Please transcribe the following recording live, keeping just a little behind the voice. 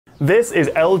This is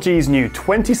LG's new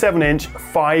 27-inch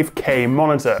 5K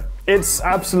monitor. It's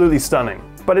absolutely stunning,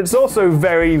 but it's also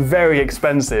very, very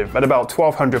expensive at about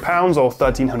 £1,200 or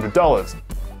 $1,300.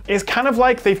 It's kind of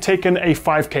like they've taken a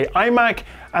 5K iMac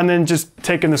and then just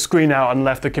taken the screen out and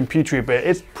left the computer a bit.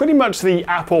 It's pretty much the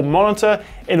Apple monitor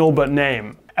in all but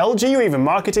name. LG are even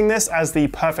marketing this as the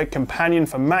perfect companion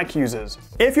for Mac users.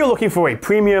 If you're looking for a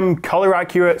premium, color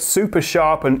accurate, super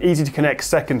sharp and easy to connect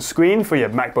second screen for your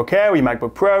MacBook Air or your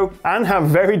MacBook Pro and have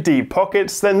very deep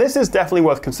pockets, then this is definitely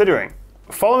worth considering.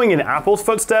 Following in Apple's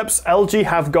footsteps, LG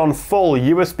have gone full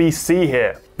USB-C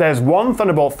here. There's one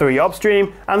Thunderbolt 3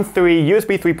 upstream and 3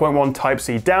 USB 3.1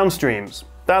 Type-C downstreams.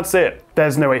 That's it.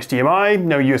 There's no HDMI,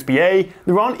 no USB-A,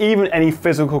 there aren't even any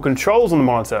physical controls on the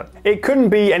monitor. It couldn't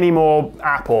be any more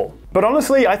Apple. But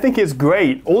honestly, I think it's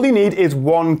great. All you need is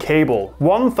one cable,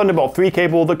 one Thunderbolt 3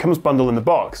 cable that comes bundled in the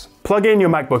box. Plug in your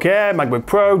MacBook Air, MacBook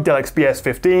Pro, Dell XPS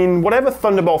 15, whatever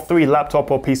Thunderbolt 3 laptop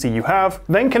or PC you have,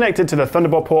 then connect it to the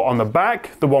Thunderbolt port on the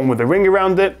back, the one with the ring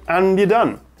around it, and you're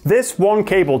done. This one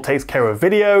cable takes care of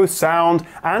video, sound,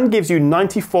 and gives you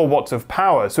 94 watts of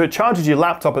power, so it charges your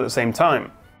laptop at the same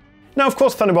time. Now, of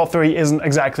course, Thunderbolt 3 isn't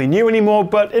exactly new anymore,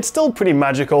 but it's still pretty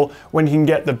magical when you can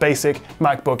get the basic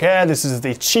MacBook Air. This is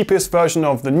the cheapest version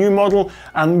of the new model,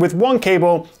 and with one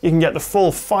cable, you can get the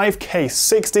full 5K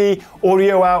 60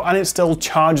 audio out, and it still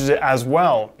charges it as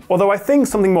well. Although I think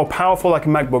something more powerful like a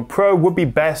MacBook Pro would be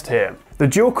best here. The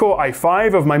dual-core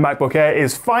i5 of my MacBook Air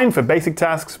is fine for basic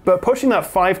tasks, but pushing that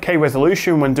 5K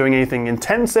resolution when doing anything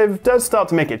intensive does start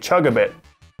to make it chug a bit.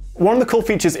 One of the cool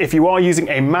features if you are using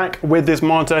a Mac with this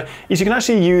monitor is you can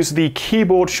actually use the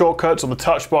keyboard shortcuts or the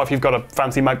touch bar if you've got a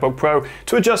fancy MacBook Pro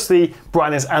to adjust the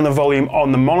brightness and the volume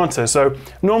on the monitor. So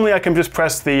normally I can just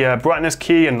press the brightness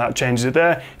key and that changes it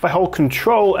there. If I hold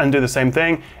Control and do the same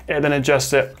thing, it then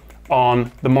adjusts it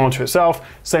on the monitor itself.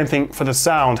 Same thing for the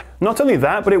sound. Not only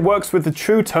that, but it works with the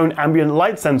True Tone ambient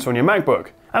light sensor on your MacBook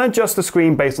and adjust the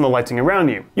screen based on the lighting around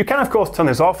you. You can of course turn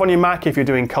this off on your Mac if you're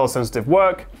doing color sensitive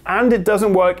work, and it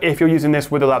doesn't work if you're using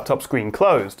this with the laptop screen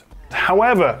closed.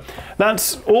 However,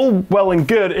 that's all well and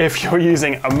good if you're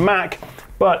using a Mac,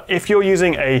 but if you're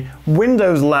using a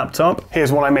Windows laptop,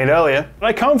 here's one I made earlier,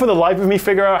 I can't for the life of me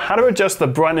figure out how to adjust the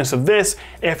brightness of this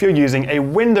if you're using a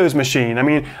Windows machine. I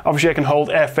mean, obviously I can hold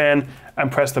Fn and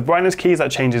press the brightness keys,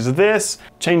 that changes this,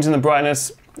 changing the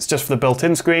brightness, it's just for the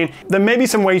built-in screen. There may be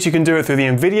some ways you can do it through the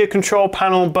NVIDIA control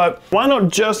panel, but why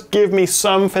not just give me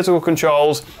some physical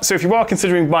controls? So if you are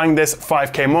considering buying this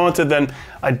 5K monitor, then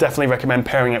I definitely recommend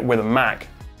pairing it with a Mac.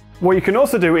 What you can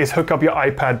also do is hook up your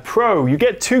iPad Pro. You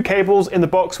get two cables in the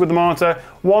box with the monitor,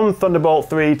 one Thunderbolt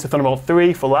 3 to Thunderbolt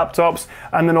 3 for laptops,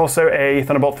 and then also a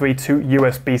Thunderbolt 3 to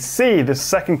USB-C, the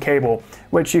second cable,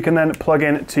 which you can then plug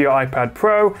in to your iPad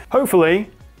Pro.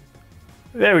 Hopefully,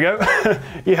 there we go,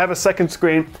 you have a second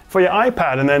screen for your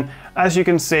iPad, and then as you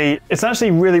can see, it's actually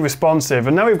really responsive.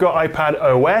 And now we've got iPad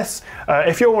OS.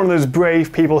 If you're one of those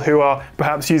brave people who are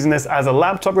perhaps using this as a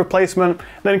laptop replacement,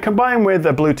 then combined with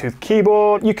a Bluetooth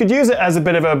keyboard, you could use it as a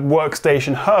bit of a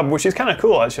workstation hub, which is kind of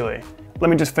cool actually. Let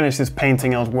me just finish this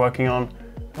painting I was working on.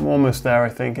 I'm almost there, I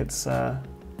think it's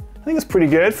pretty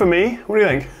good for me. What do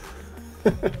you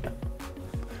think?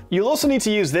 You'll also need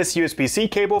to use this USB-C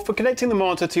cable for connecting the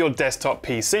monitor to your desktop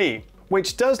PC,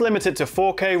 which does limit it to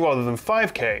 4K rather than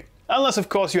 5K. Unless of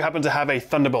course you happen to have a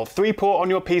Thunderbolt 3 port on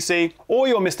your PC, or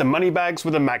you're Mr. Moneybags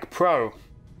with a Mac Pro.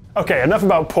 Okay, enough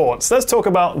about ports, let's talk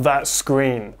about that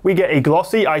screen. We get a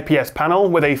glossy IPS panel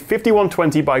with a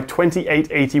 5120 by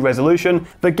 2880 resolution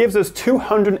that gives us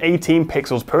 218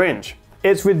 pixels per inch.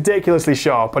 It's ridiculously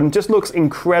sharp and just looks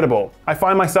incredible. I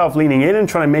find myself leaning in and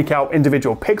trying to make out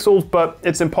individual pixels, but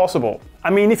it's impossible.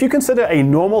 I mean, if you consider a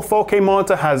normal 4K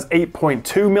monitor has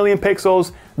 8.2 million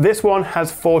pixels, this one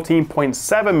has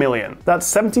 14.7 million.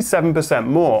 That's 77%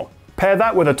 more. Pair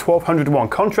that with a 1200:1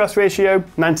 contrast ratio,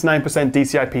 99%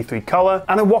 DCI-P3 color,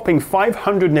 and a whopping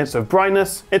 500 nits of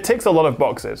brightness, it ticks a lot of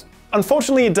boxes.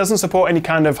 Unfortunately, it doesn't support any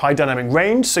kind of high dynamic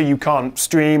range, so you can't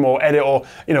stream or edit or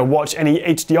watch any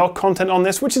HDR content on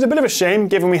this, which is a bit of a shame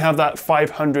given we have that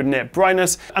 500 nit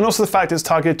brightness, and also the fact it's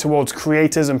targeted towards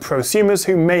creators and prosumers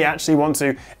who may actually want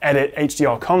to edit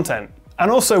HDR content. And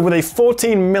also with a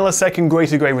 14 millisecond gray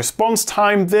to gray response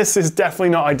time, this is definitely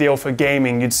not ideal for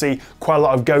gaming. You'd see quite a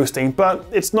lot of ghosting, but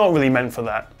it's not really meant for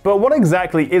that. But what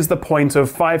exactly is the point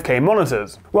of 5K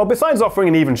monitors? Well, besides offering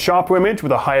an even sharper image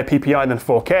with a higher PPI than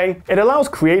 4K, it allows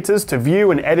creators to view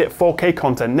and edit 4K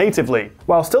content natively,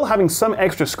 while still having some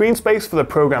extra screen space for the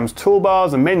program's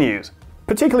toolbars and menus.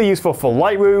 Particularly useful for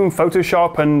Lightroom,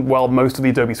 Photoshop, and, well, most of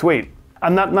the Adobe suite.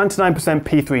 And that 99%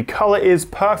 P3 color is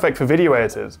perfect for video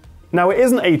editors. Now, it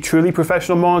isn't a truly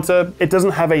professional monitor. It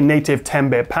doesn't have a native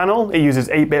 10-bit panel. It uses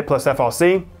 8-bit plus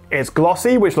FRC. It's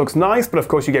glossy, which looks nice, but of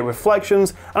course you get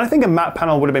reflections, and I think a matte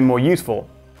panel would have been more useful.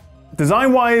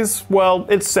 Design-wise, well,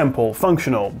 it's simple,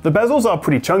 functional. The bezels are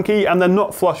pretty chunky, and they're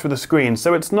not flush with the screen,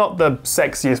 so it's not the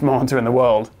sexiest monitor in the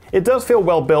world. It does feel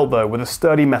well built though, with a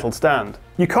sturdy metal stand.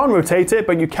 You can't rotate it,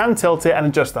 but you can tilt it and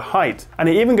adjust the height, and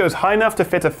it even goes high enough to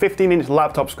fit a 15-inch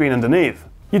laptop screen underneath.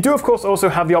 You do of course also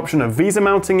have the option of VESA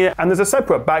mounting it, and there's a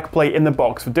separate backplate in the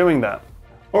box for doing that.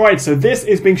 Alright, so this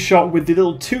is being shot with the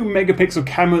little 2-megapixel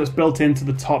camera that's built into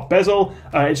the top bezel.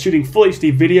 It's shooting full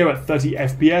HD video at 30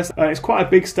 FPS. It's quite a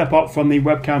big step up from the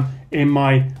webcam in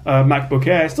my MacBook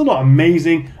Air. It's still not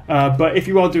amazing, but if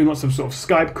you are doing lots of sort of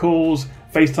Skype calls,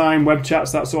 FaceTime, web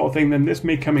chats, that sort of thing, then this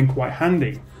may come in quite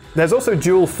handy. There's also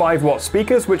dual 5-watt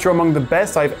speakers, which are among the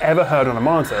best I've ever heard on a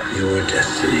monitor. Your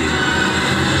destiny.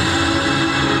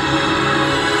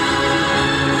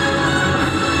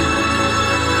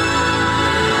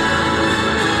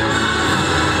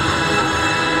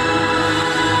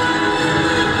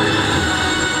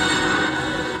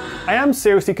 I am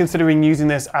seriously considering using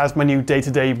this as my new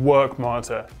day-to-day work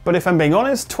monitor. But if I'm being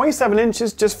honest, 27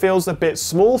 inches just feels a bit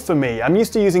small for me. I'm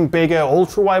used to using bigger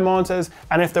ultra-wide monitors,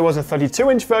 and if there was a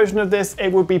 32-inch version of this,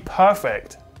 it would be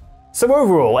perfect. So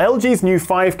overall, LG's new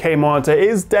 5K monitor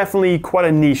is definitely quite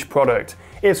a niche product.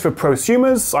 It's for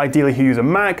prosumers, ideally who use a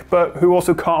Mac, but who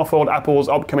also can't afford Apple's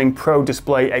upcoming Pro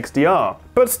Display XDR,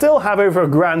 but still have over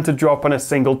 $1,000 to drop on a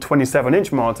single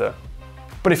 27-inch monitor.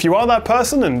 But if you are that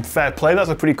person, and fair play,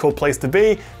 that's a pretty cool place to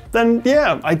be, then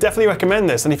yeah, I definitely recommend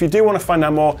this, and if you do want to find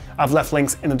out more, I've left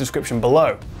links in the description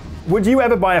below. Would you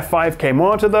ever buy a 5K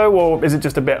monitor though, or is it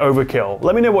just a bit overkill?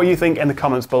 Let me know what you think in the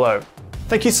comments below.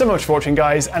 Thank you so much for watching,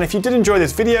 guys, and if you did enjoy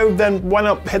this video, then why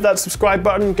not hit that subscribe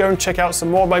button, go and check out some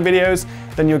more of my videos,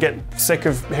 then you'll get sick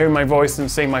of hearing my voice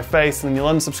and seeing my face, and then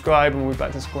you'll unsubscribe and we'll be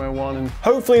back to square one, and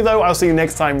hopefully though, I'll see you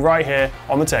next time right here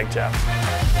on the Tech Chap.